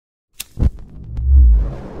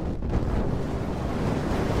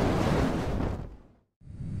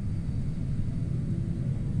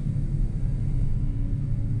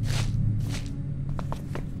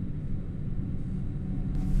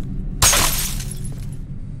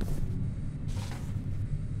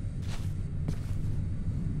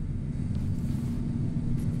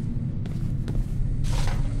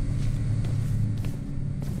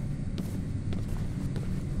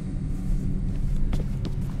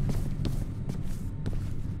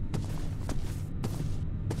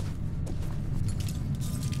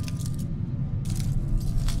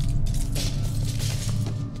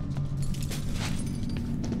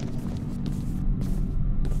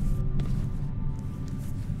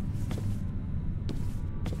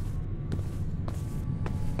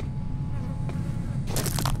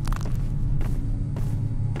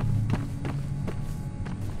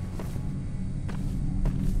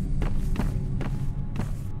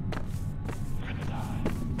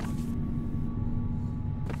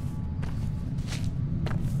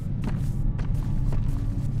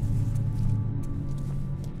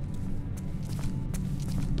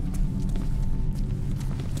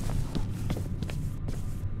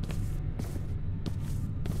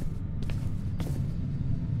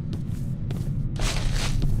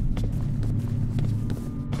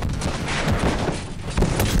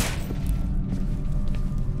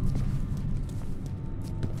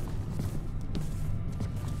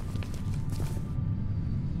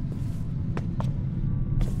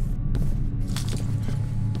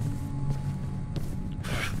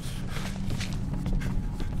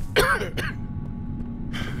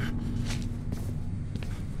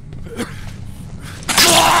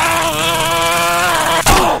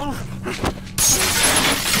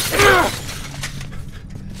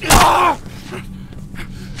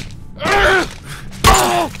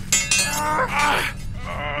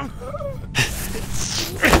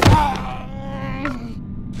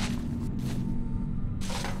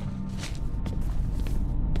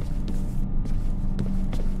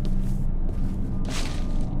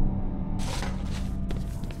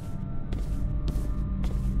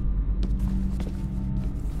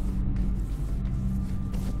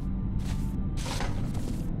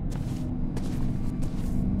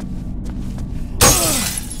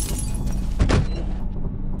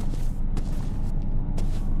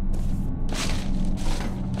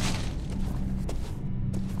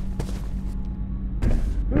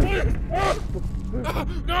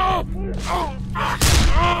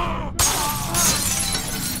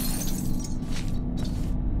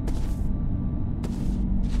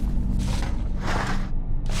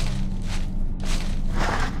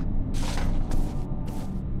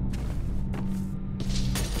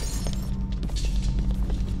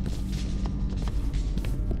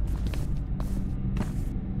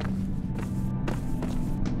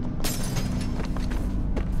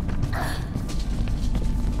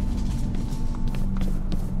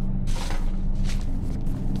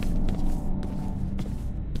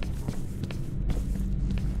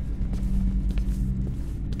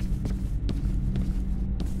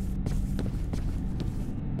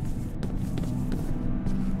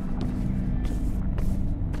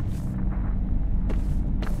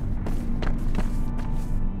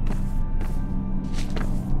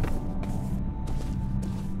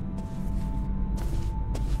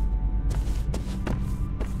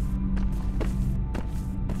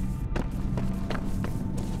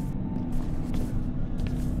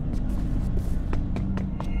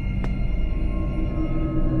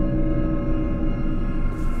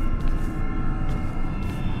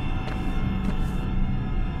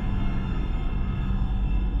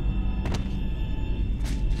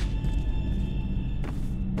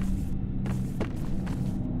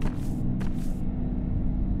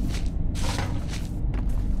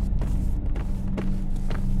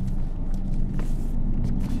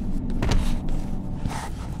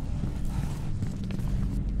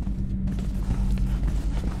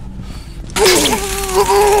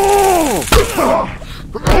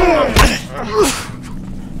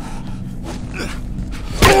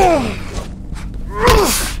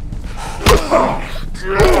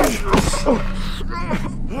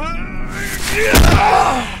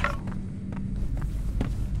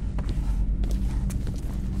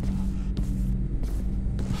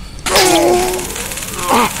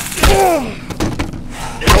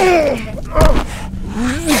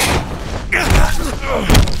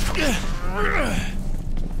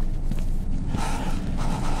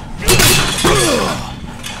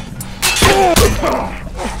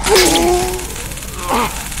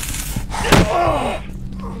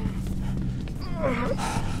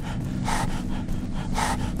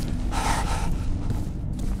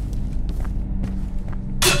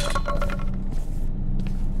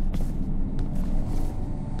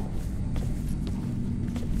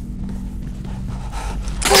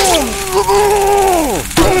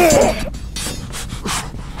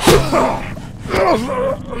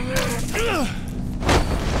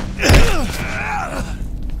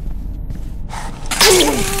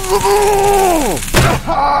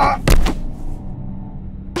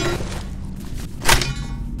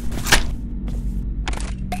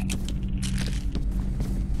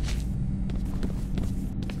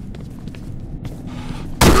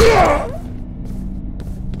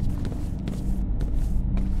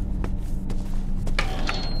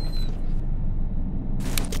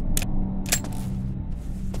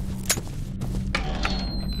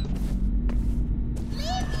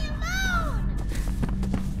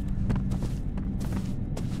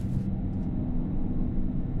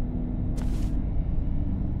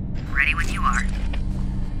Ready when you are.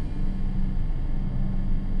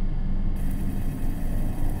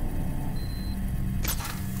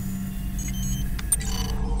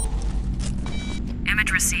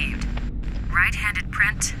 Image received. Right-handed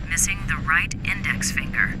print, missing the right index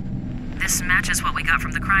finger. This matches what we got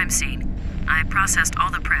from the crime scene. I processed all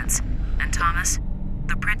the prints. And Thomas,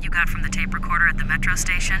 the print you got from the tape recorder at the metro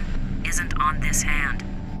station isn't on this hand.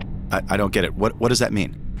 I don't get it. What does that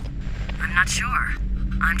mean? I'm not sure.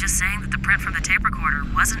 I'm just saying that the print from the tape recorder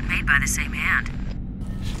wasn't made by the same hand.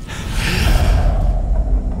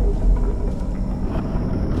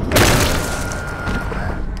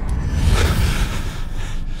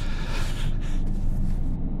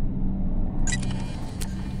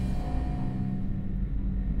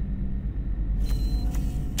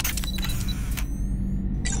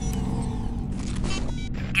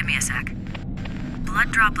 Give me a sec.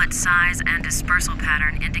 Blood droplet size and dispersal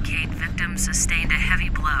pattern indicate victim sustained a heavy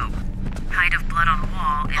blow. Height of blood on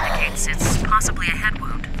wall indicates it's possibly a head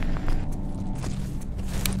wound.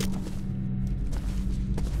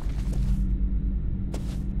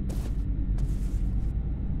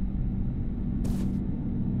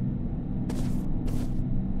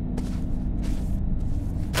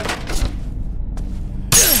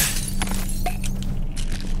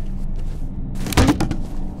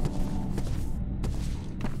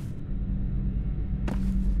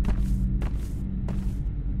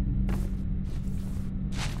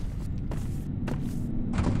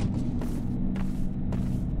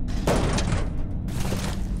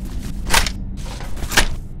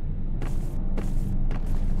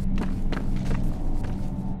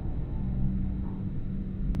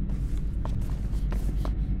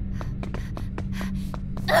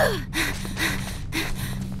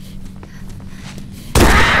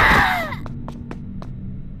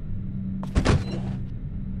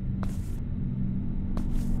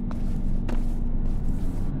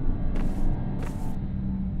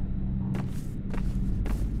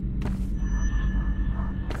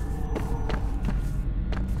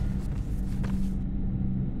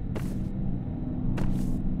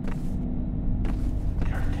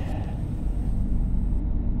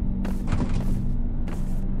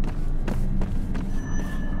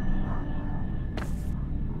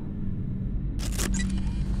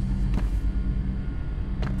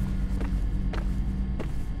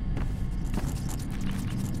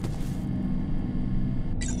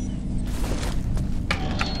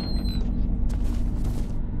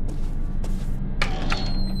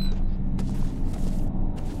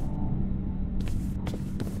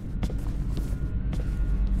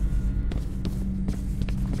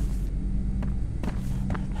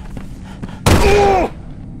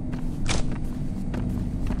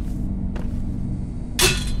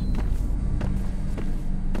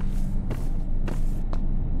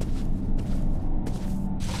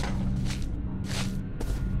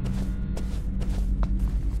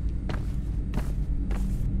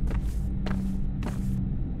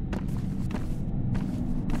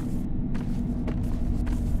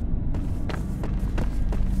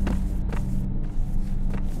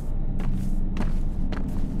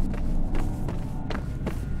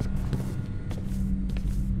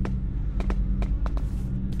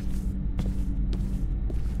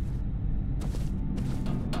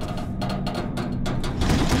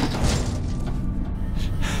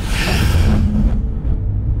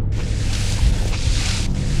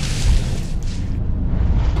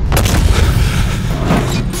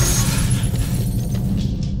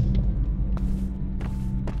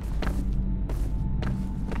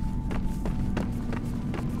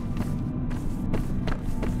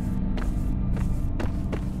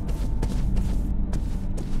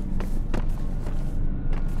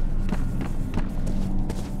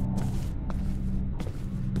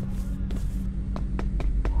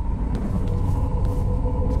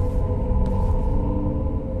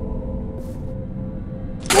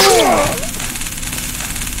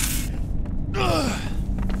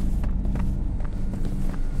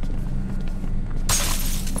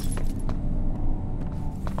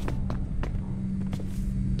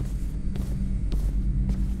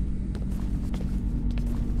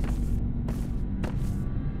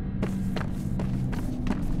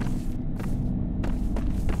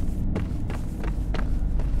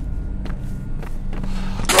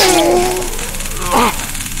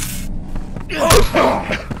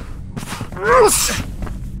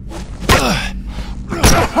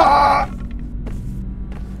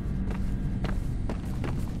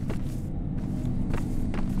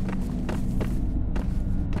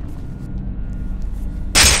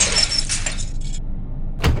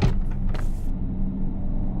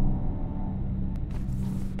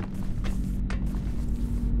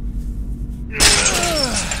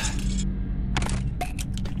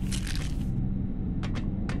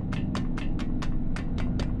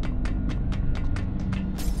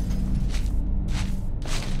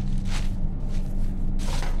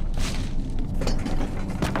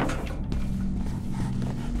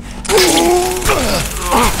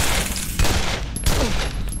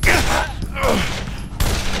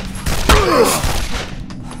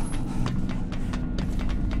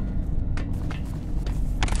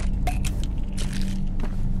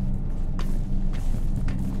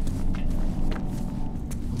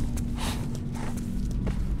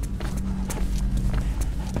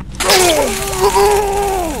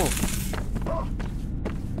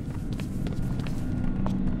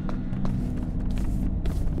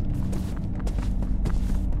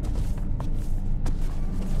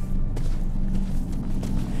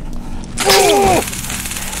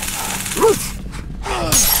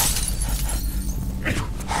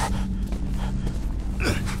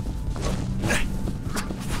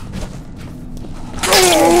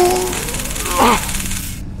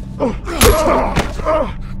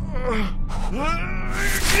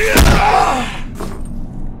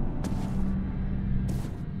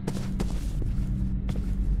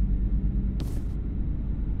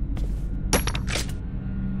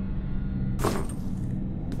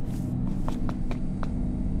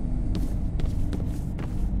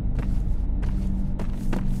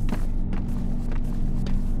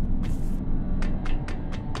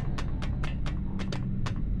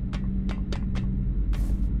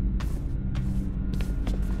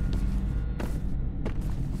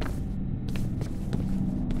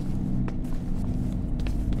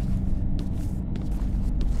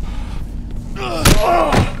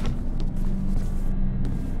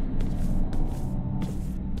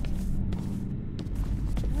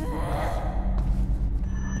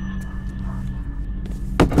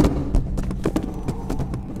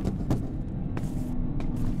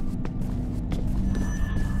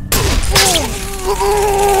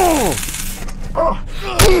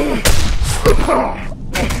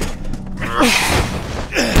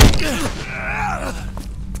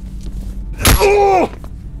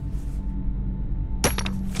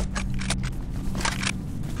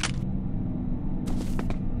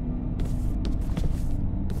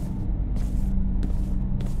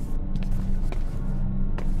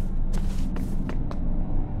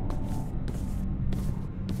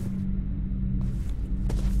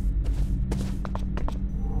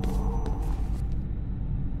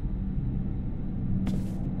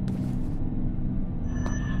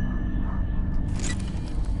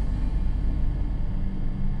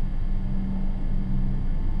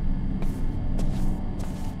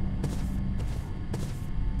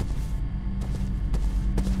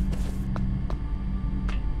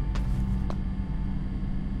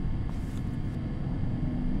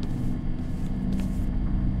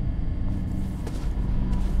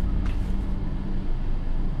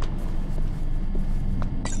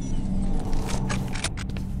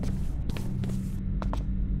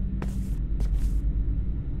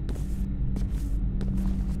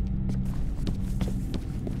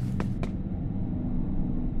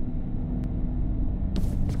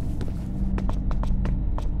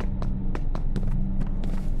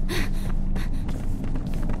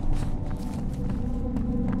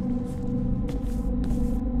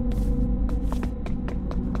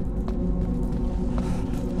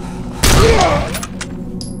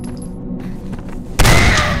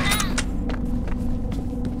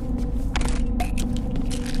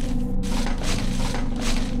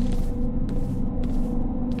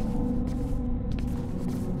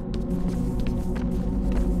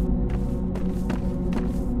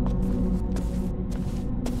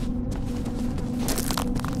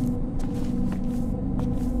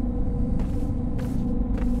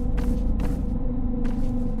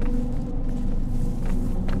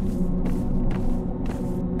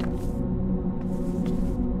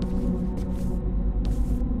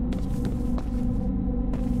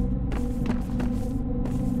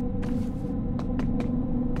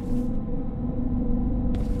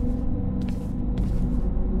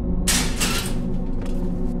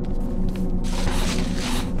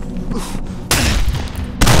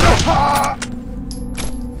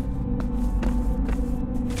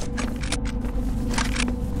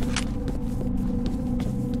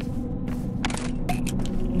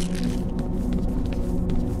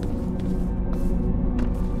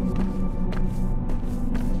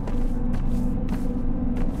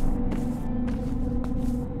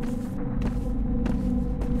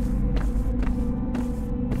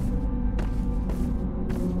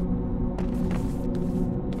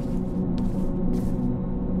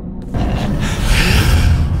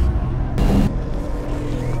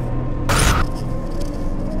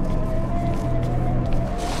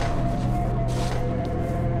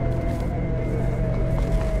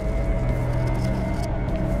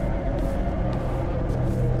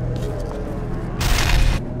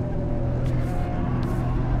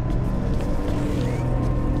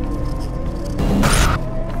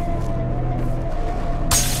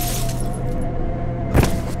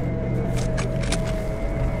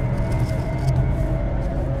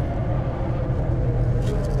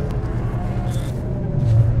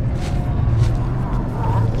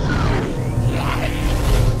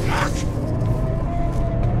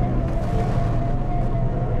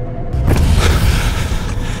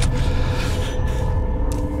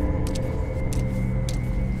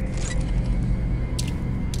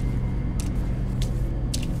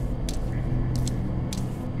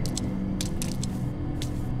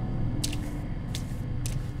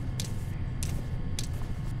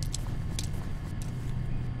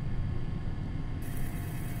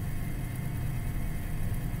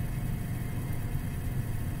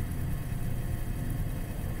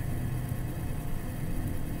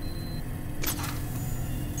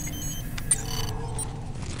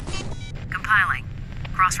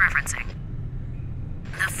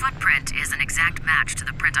 print is an exact match to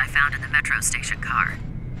the print I found in the metro station car.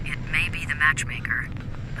 It may be the matchmaker,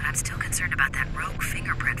 but I'm still concerned about that rogue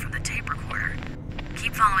fingerprint from the tape recorder.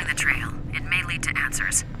 Keep following the trail. It may lead to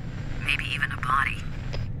answers. Maybe even a body.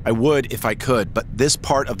 I would if I could, but this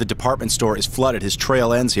part of the department store is flooded. His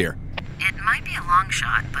trail ends here. It might be a long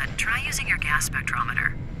shot, but try using your gas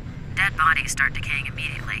spectrometer. Dead bodies start decaying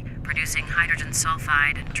immediately, producing hydrogen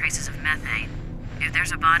sulfide and traces of methane. If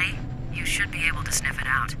there's a body, you should be able to sniff it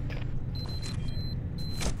out.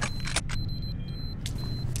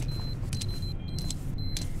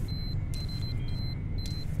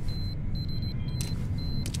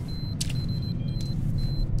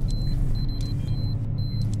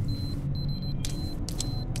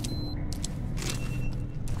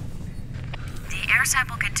 The air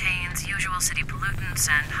sample contains usual city pollutants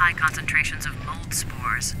and high concentrations of mold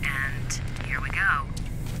spores, and here we go.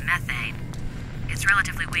 Methane. It's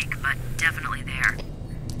relatively weak, but definitely there.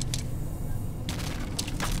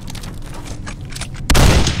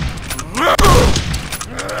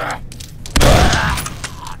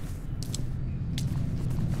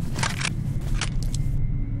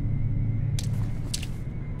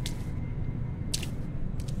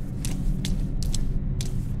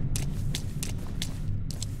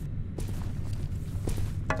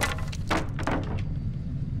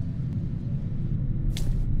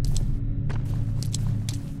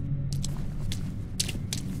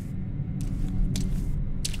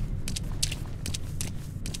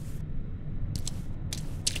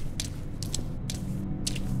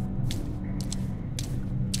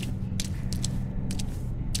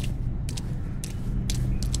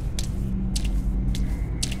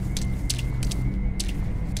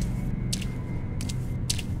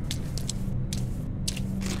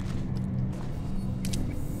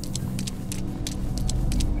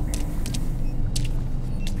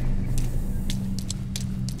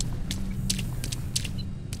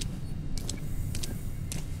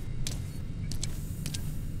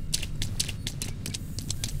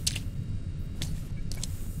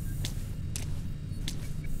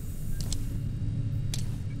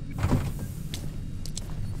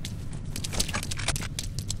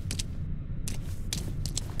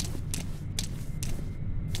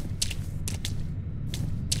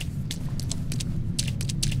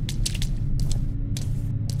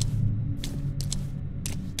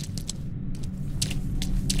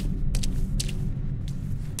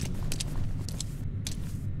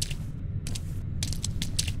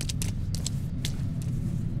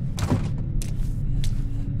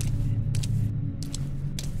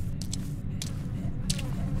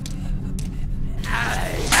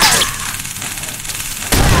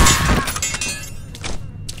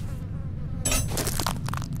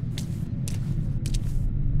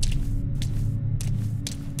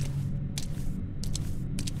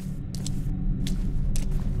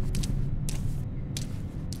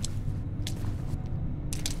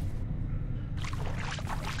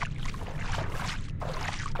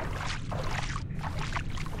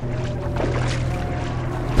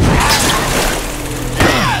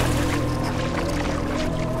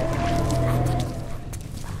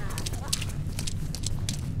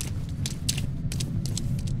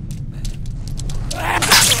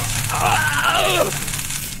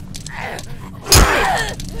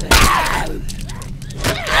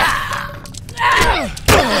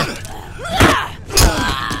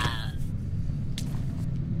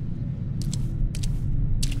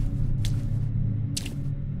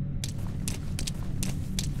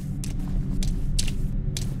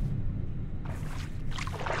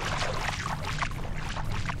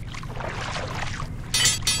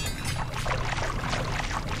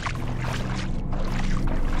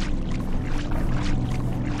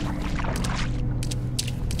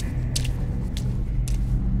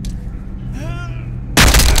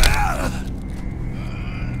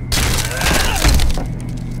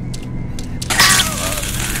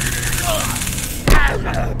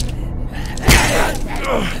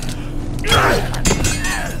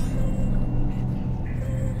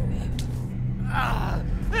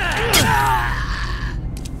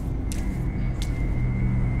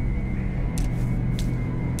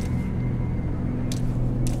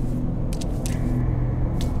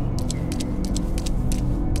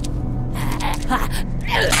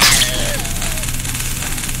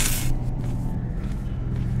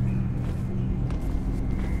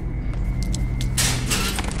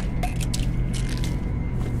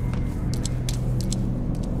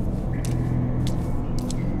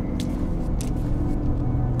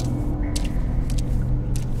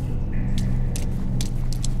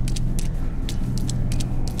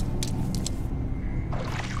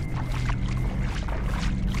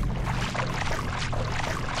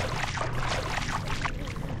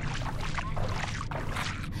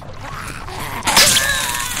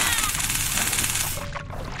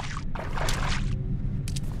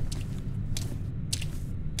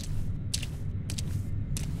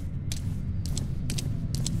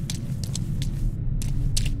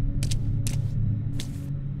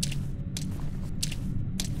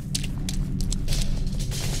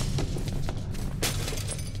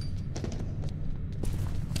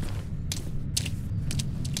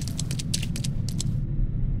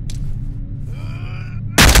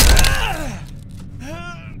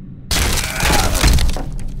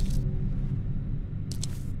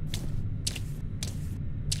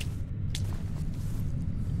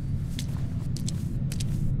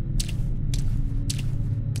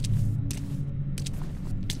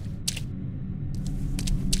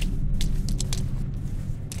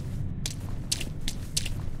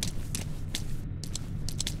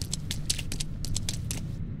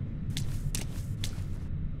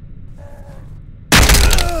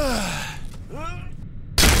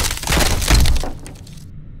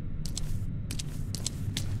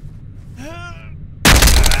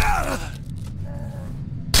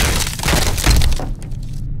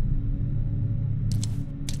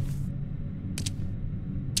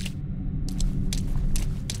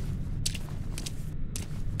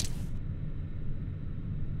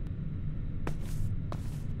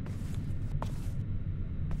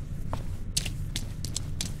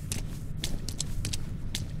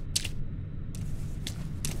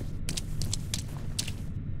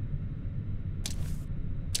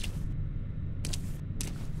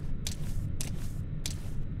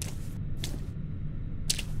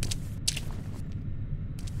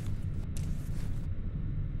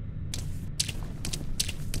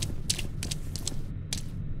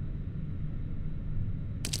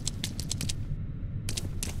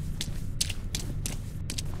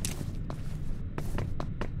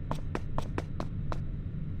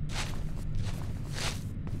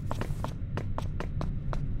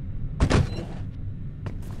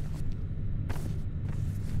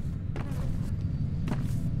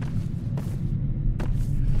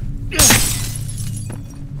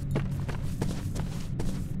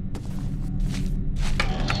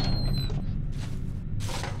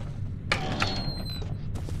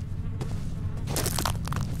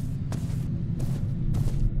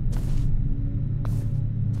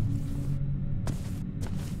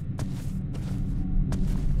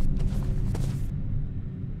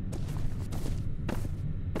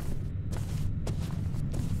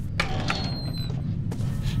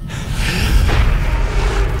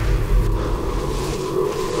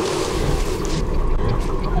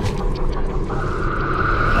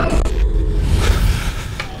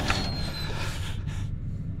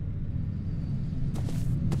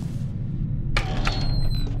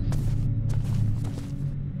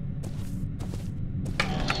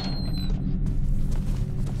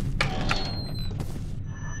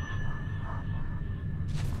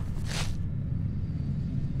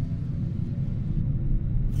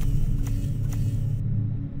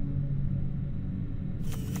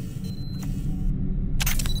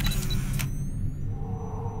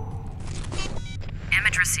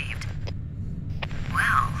 received.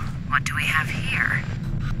 Well, what do we have here?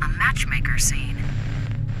 A matchmaker scene.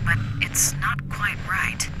 But it's not quite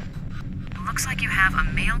right. Looks like you have a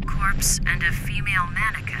male corpse and a female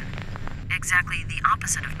mannequin. Exactly the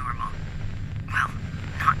opposite of normal. Well,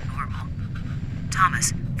 not normal.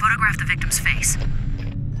 Thomas, photograph the victim's face.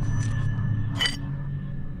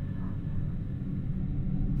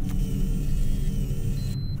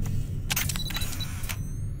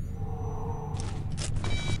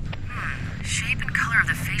 Shape and color of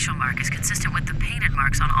the facial mark is consistent with the painted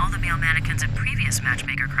marks on all the male mannequins at previous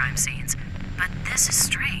matchmaker crime scenes. But this is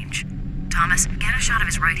strange. Thomas, get a shot of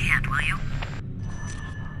his right hand, will you?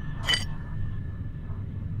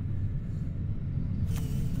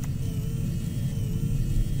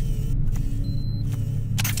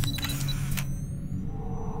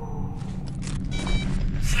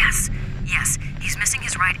 Yes, he's missing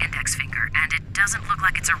his right index finger, and it doesn't look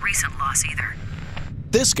like it's a recent loss either.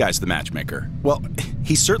 This guy's the matchmaker. Well,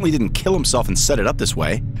 he certainly didn't kill himself and set it up this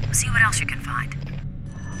way. See what else you can find.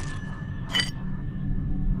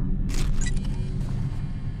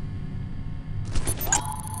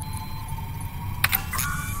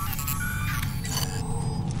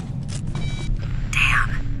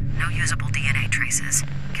 Damn, no usable DNA traces.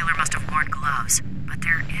 Killer must have worn gloves, but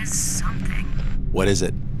there is something. What is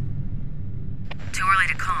it? Too early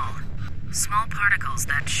to call. Small particles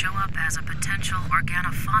that show up as a potential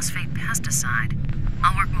organophosphate pesticide.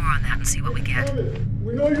 I'll work more on that and see what we get.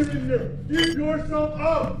 We know you're in there. Get yourself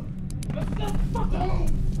up! What the fuck?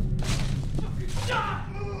 Fucking shot!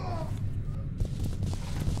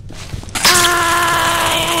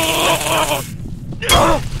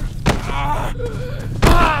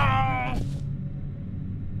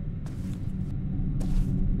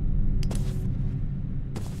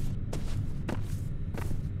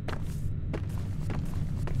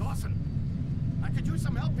 Dawson, I could use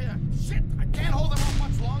some help here. Shit, I can't hold them off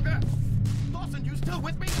much longer. Dawson, you still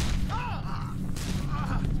with me?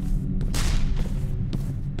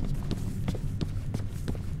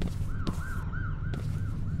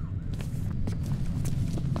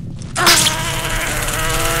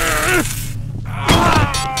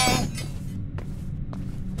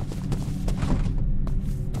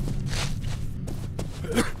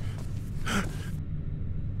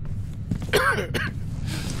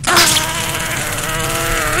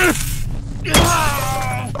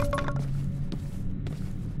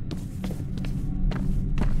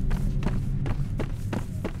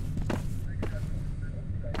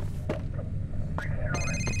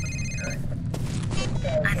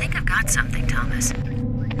 I think I've got something, Thomas.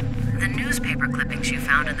 The newspaper clippings you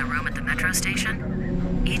found in the room at the metro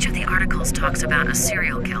station, each of the articles talks about a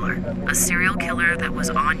serial killer that was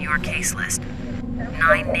on your case list.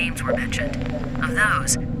 9 names were mentioned. Of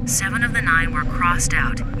those, 7 of the 9 were crossed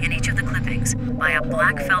out in each of the clippings by a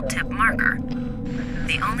black felt tip marker.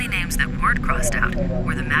 The only names that weren't crossed out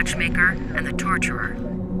were the matchmaker and the torturer.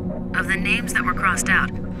 Of the names that were crossed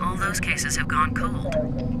out, all those cases have gone cold.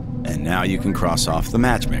 And now you can cross off the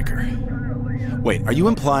matchmaker. Wait, are you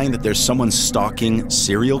implying that there's someone stalking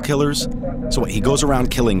serial killers? So what, he goes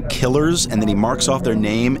around killing killers and then he marks off their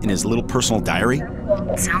name in his little personal diary?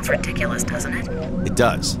 Sounds ridiculous, doesn't it? It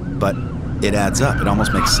does, but it adds up. It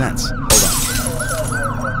almost makes sense. Hold on.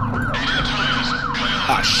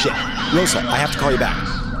 Ah, shit. Rosa, I have to call you back.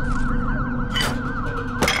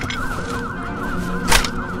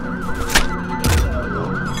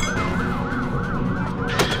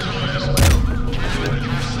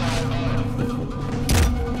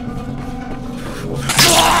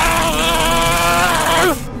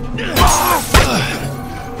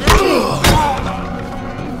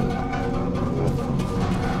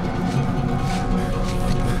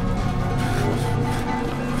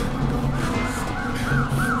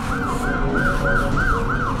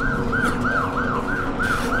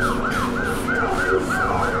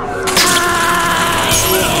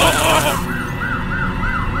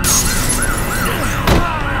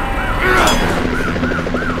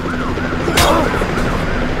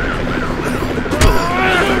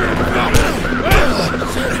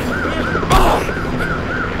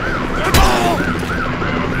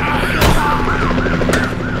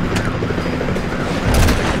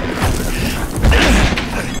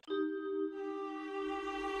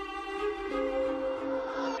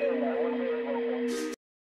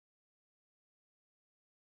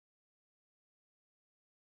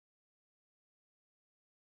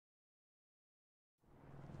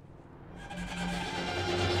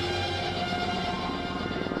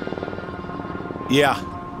 Yeah.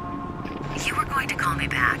 You were going to call me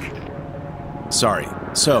back. Sorry.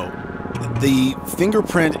 So, the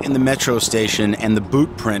fingerprint in the metro station and the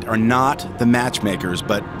boot print are not the matchmakers,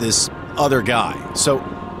 but this other guy. So,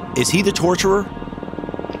 is he the torturer?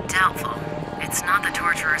 Doubtful. It's not the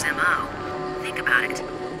torturer's MO. Think about it.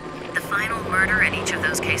 The final murder in each of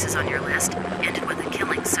those cases on your list ended with a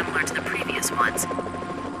killing similar to the previous ones.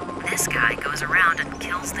 This guy goes around and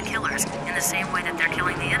kills the killers in the same way that they're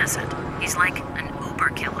killing the innocent. He's like an Uber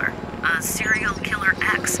killer, a serial killer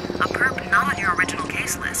X, a perp not on your original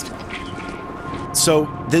case list. So,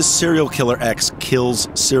 this serial killer X kills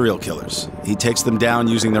serial killers. He takes them down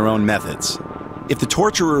using their own methods. If the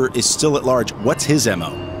torturer is still at large, what's his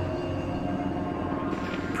MO?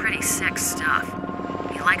 Pretty sick stuff.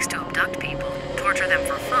 He likes to abduct people, torture them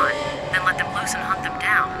for fun, then let them loose and hunt them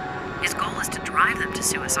down. His goal is to drive them to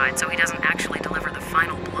suicide so he doesn't actually deliver the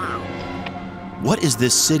final blow. What is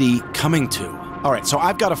this city coming to? All right, so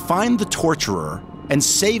I've got to find the torturer and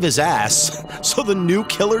save his ass so the new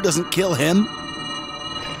killer doesn't kill him?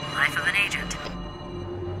 Life of an agent.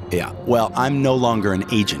 Yeah, well, I'm no longer an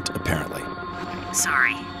agent, apparently.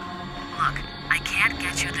 Sorry. Look, I can't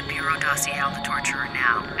get you the Bureau dossier on the torturer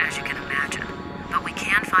now, as you can imagine. But we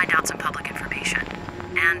can find out some public information.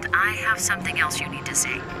 And I have something else you need to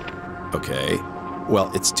see. Okay.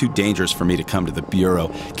 Well, it's too dangerous for me to come to the Bureau.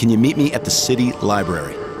 Can you meet me at the city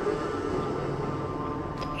library?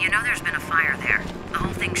 You know there's been a fire there. The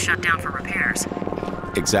whole thing's shut down for repairs.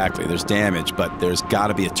 Exactly. There's damage, but there's got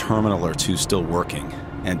to be a terminal or two still working.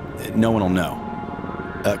 And no one will know.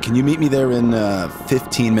 Can you meet me there in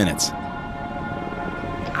 15 minutes?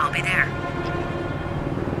 I'll be there.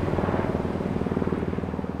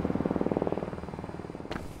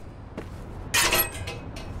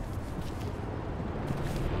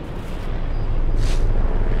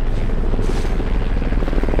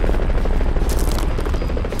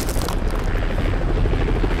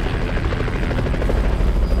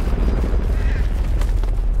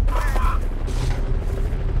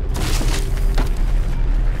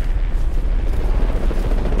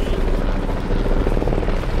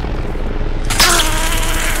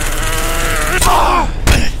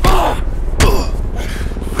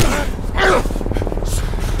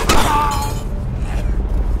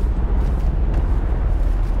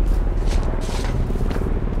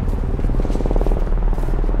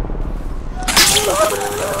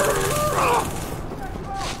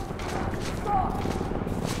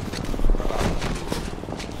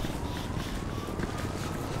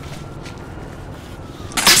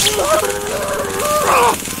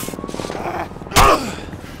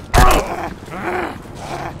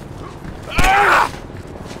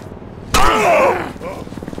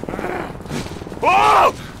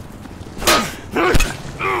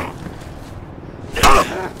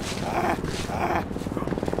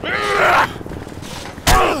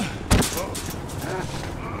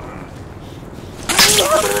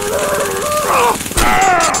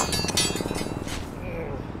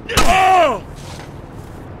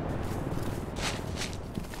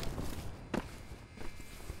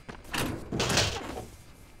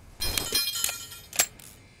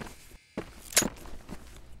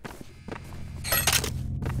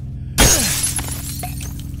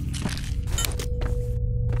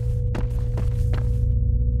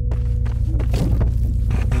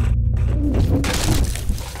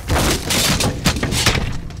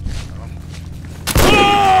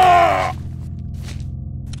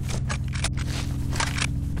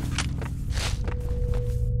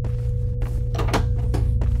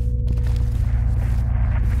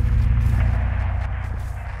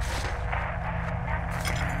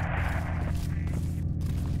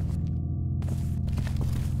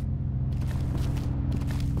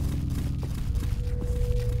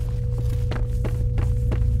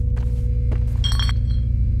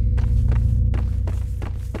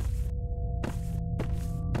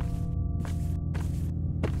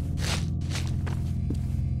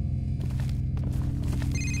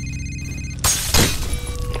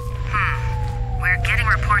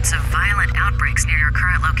 Reports of violent outbreaks near your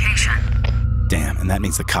current location. Damn, and that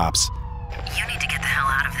means the cops. You need to get the hell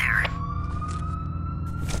out of there.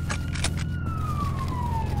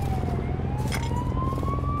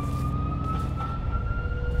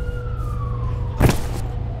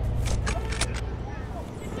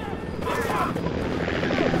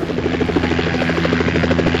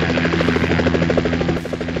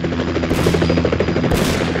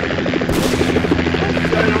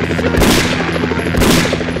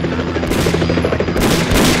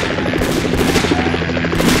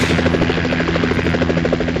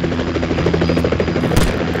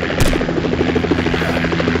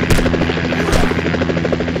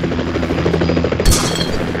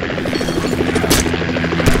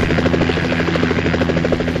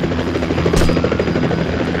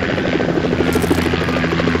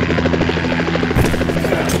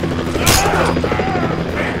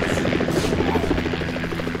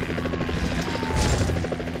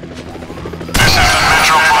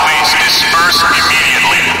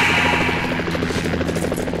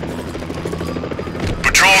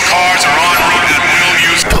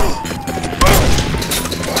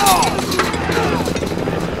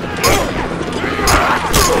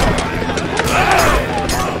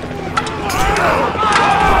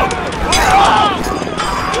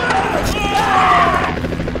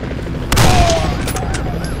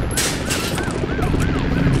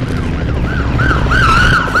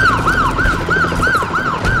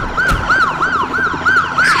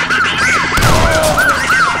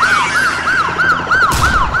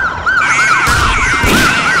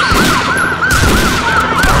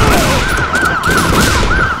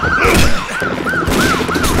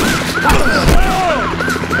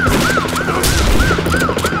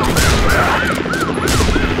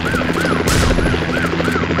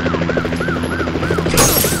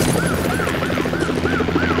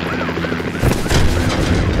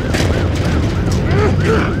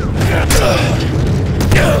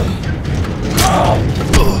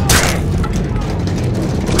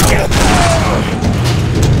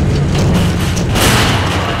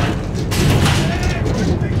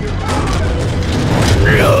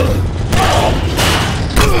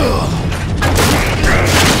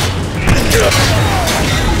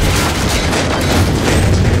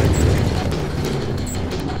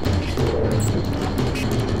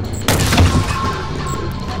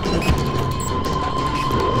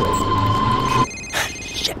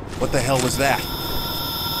 What the hell was that?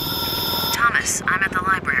 Thomas, I'm at the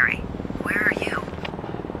library. Where are you?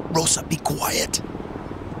 Rosa, be quiet.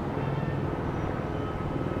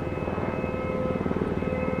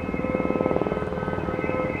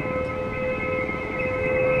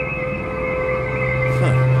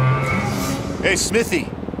 Hey, Smithy!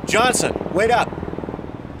 Johnson, wait up!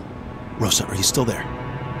 Rosa, are you still there?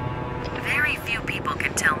 Very few people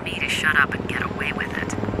can tell me to shut up and get away with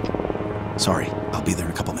it. Sorry, I'll be there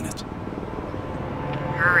in a couple minutes.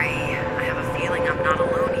 Hurry. I have a feeling I'm not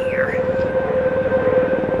alone here.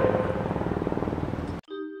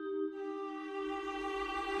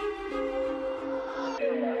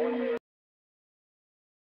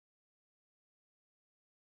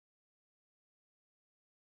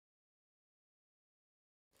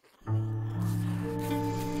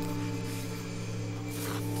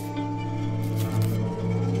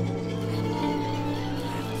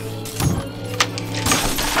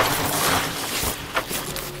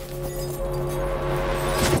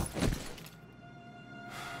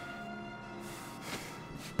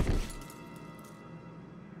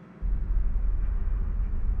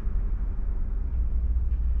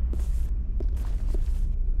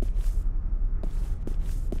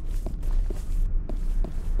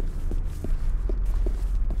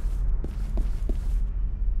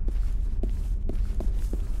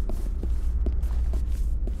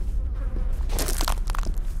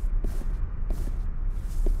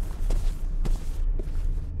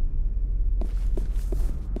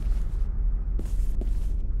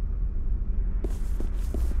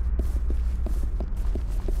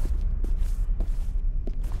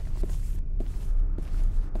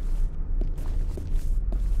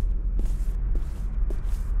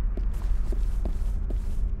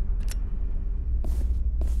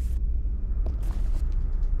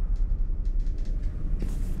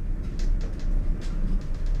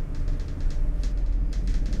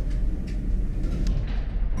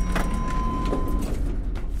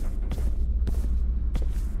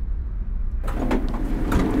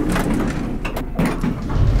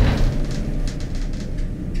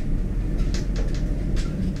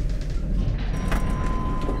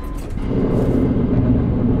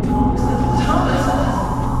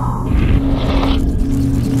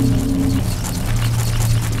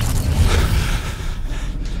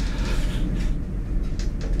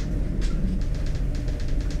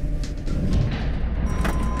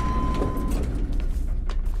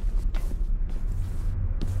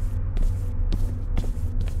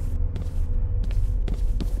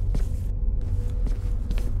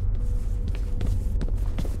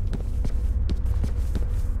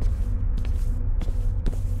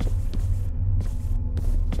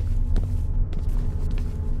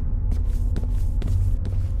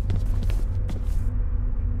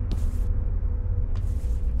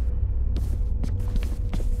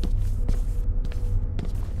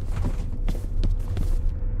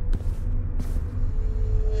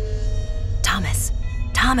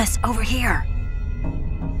 Thomas, over here!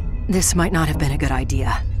 This might not have been a good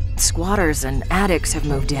idea. Squatters and addicts have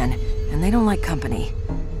moved in, and they don't like company.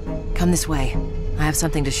 Come this way. I have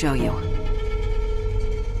something to show you.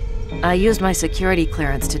 I used my security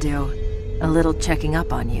clearance to do a little checking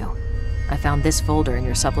up on you. I found this folder in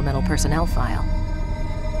your supplemental personnel file.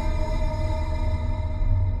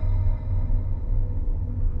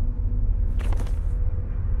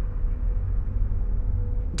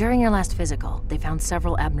 During your last physical, they found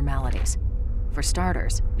several abnormalities. For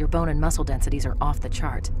starters, your bone and muscle densities are off the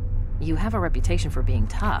chart. You have a reputation for being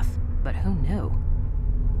tough, but who knew?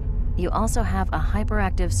 You also have a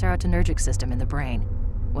hyperactive serotonergic system in the brain.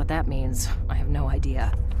 What that means, I have no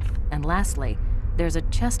idea. And lastly, there's a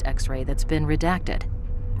chest x-ray that's been redacted.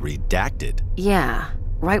 Redacted? Yeah,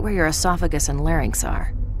 right where your esophagus and larynx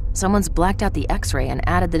are. Someone's blacked out the x-ray and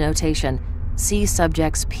added the notation, "See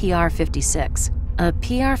subject's PR56. A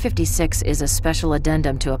PR56 is a special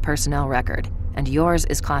addendum to a personnel record, and yours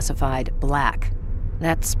is classified black.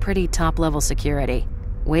 That's pretty top-level security,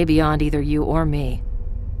 way beyond either you or me.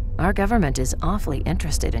 Our government is awfully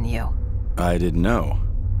interested in you. I didn't know.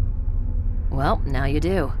 Well, now you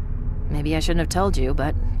do. Maybe I shouldn't have told you,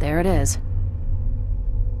 but there it is.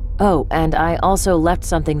 Oh, and I also left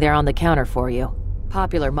something there on the counter for you.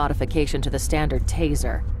 Popular modification to the standard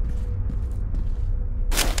taser.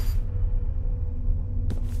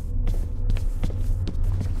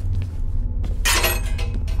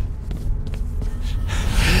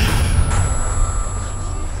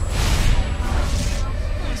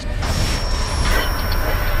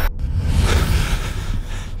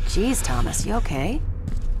 Jeez, Thomas, you okay?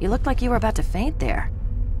 You looked like you were about to faint there.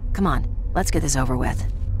 Come on, let's get this over with.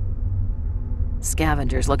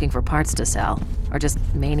 Scavengers looking for parts to sell, or just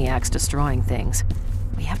maniacs destroying things.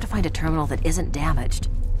 We have to find a terminal that isn't damaged.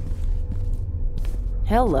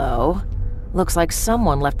 Hello. Looks like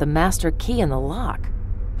someone left the master key in the lock.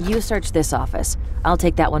 You search this office. I'll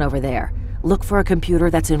take that one over there. Look for a computer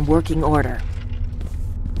that's in working order.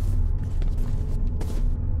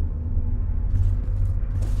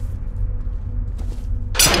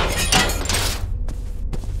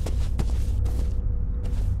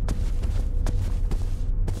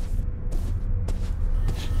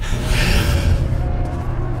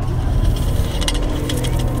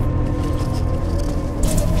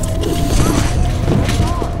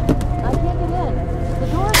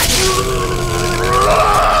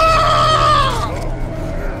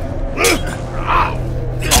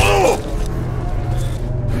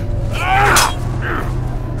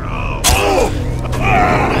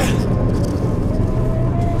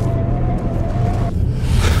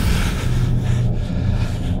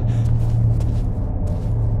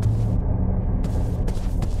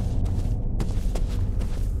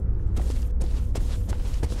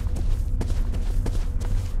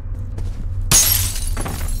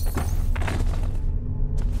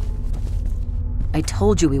 I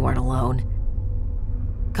told you we weren't alone.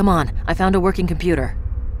 Come on, I found a working computer.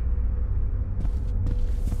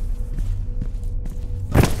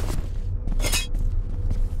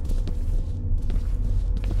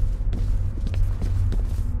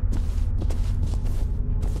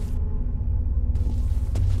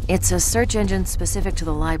 It's a search engine specific to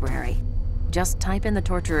the library. Just type in the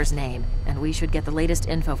torturer's name, and we should get the latest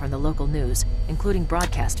info from the local news, including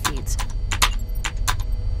broadcast feeds.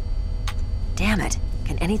 Damn it!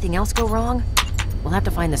 Can anything else go wrong? We'll have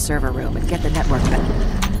to find the server room and get the network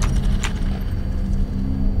back.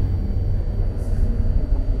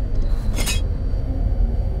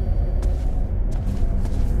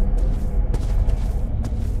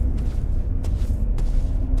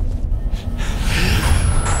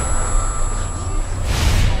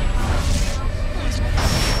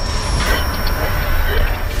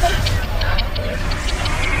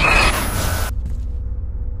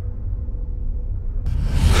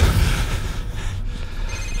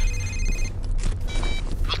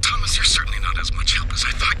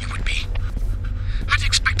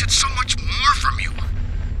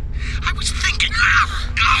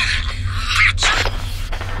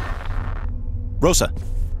 Rosa!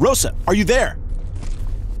 Rosa, are you there?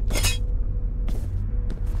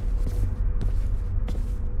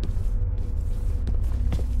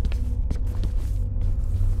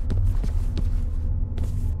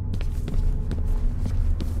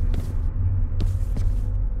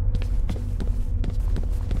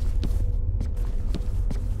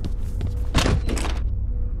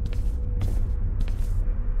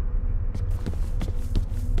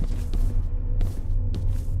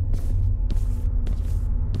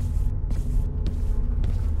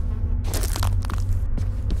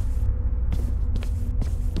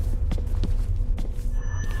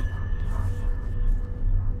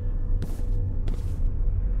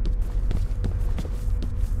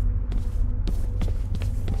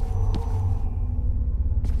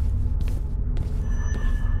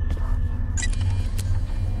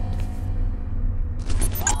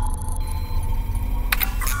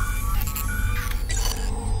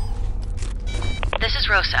 This is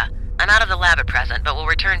Rosa. I'm out of the lab at present, but will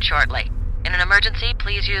return shortly. In an emergency,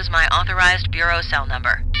 please use my authorized bureau cell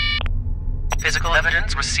number. Physical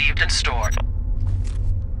evidence received and stored.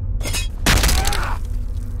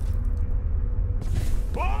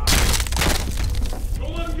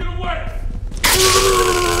 Don't let him get away!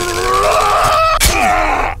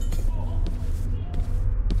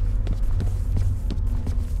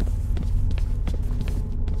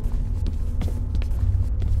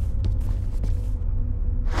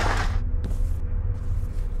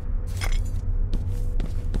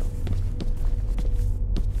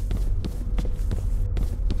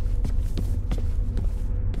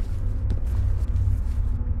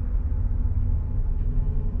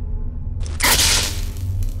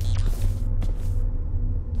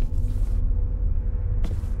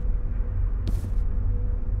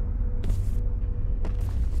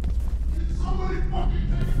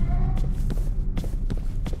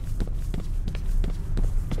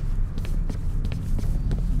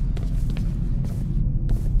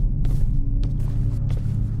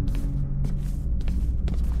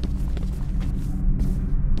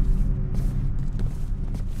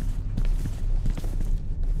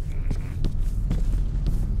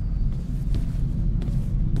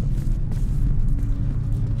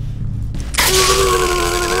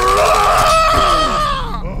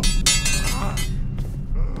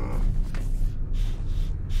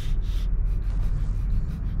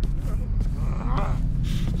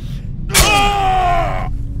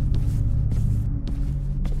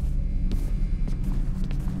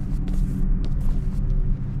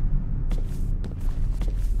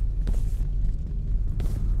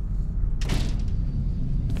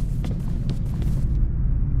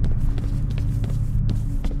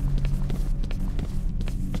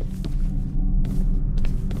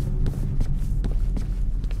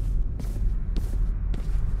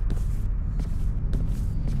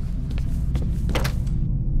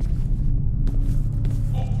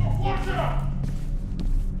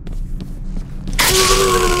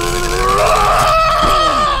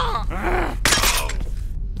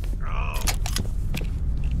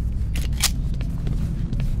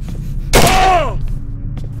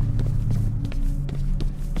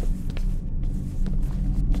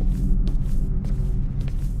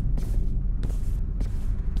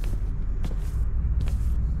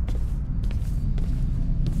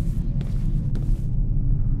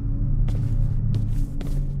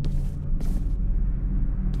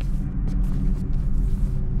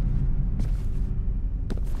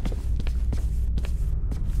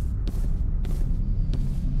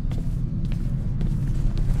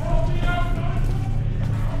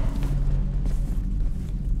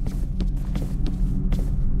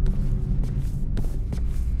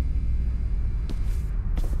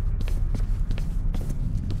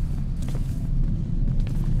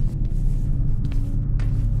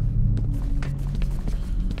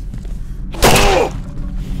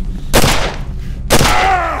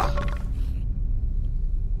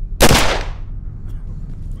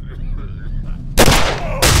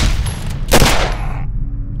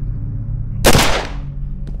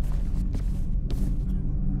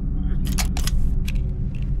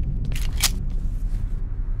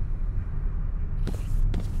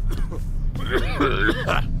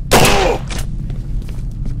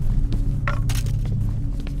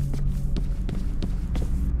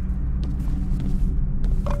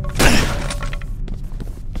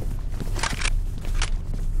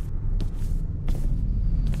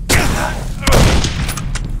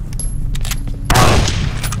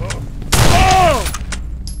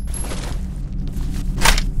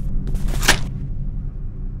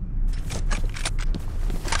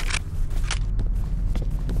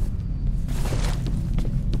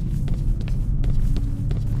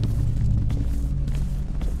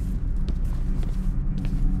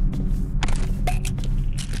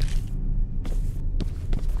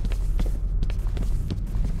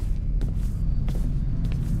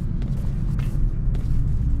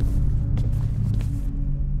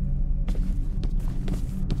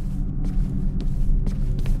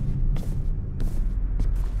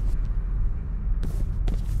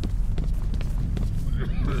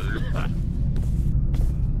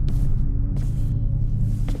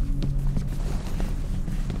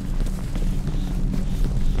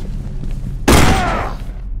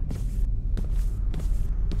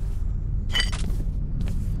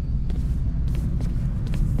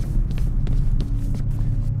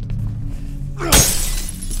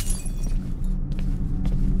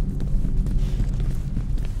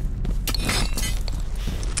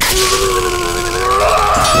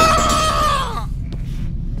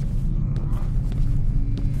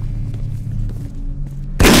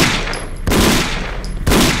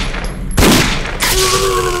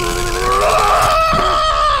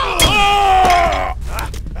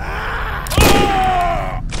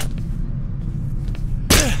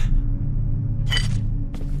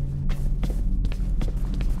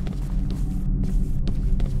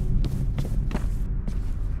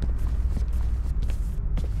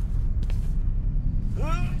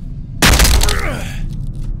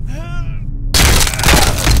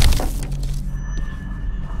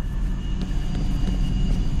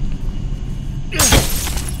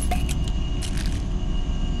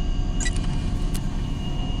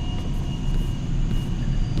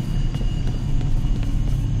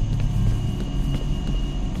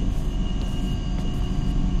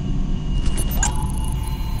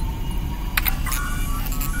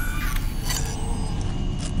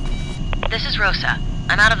 Rosa.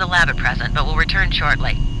 I'm out of the lab at present, but will return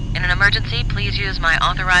shortly. In an emergency, please use my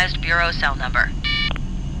authorized bureau cell number.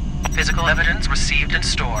 Physical evidence received and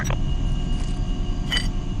stored.